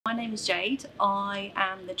My name is Jade. I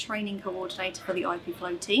am the training coordinator for the IP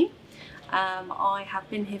Flow team. I have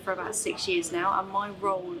been here for about 6 years now, and my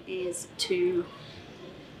role is to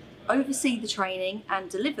oversee the training and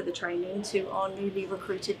deliver the training to our newly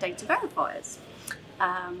recruited data verifiers.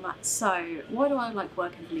 So why do I like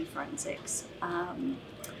working for Leaf Forensics?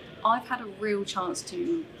 I've had a real chance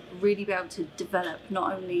to really be able to develop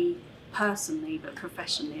not only personally but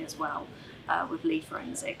professionally as well with Leaf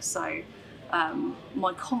Forensics. So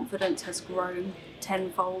my confidence has grown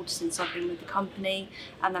tenfold since I've been with the company,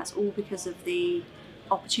 and that's all because of the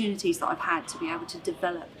opportunities that I've had to be able to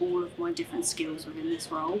develop all of my different skills within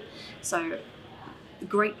this role. So a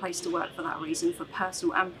great place to work for that reason, for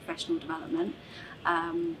personal and professional development.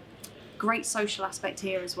 Great social aspect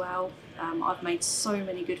here as well. I've made so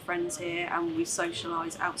many good friends here, and we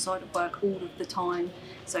socialise outside of work all of the time,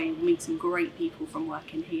 so you meet some great people from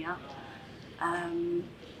working here.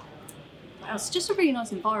 It's just a really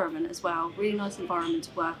nice environment as well, really nice environment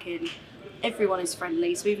to work in. Everyone is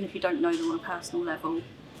friendly, so even if you don't know them on a personal level,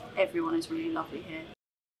 everyone is really lovely here.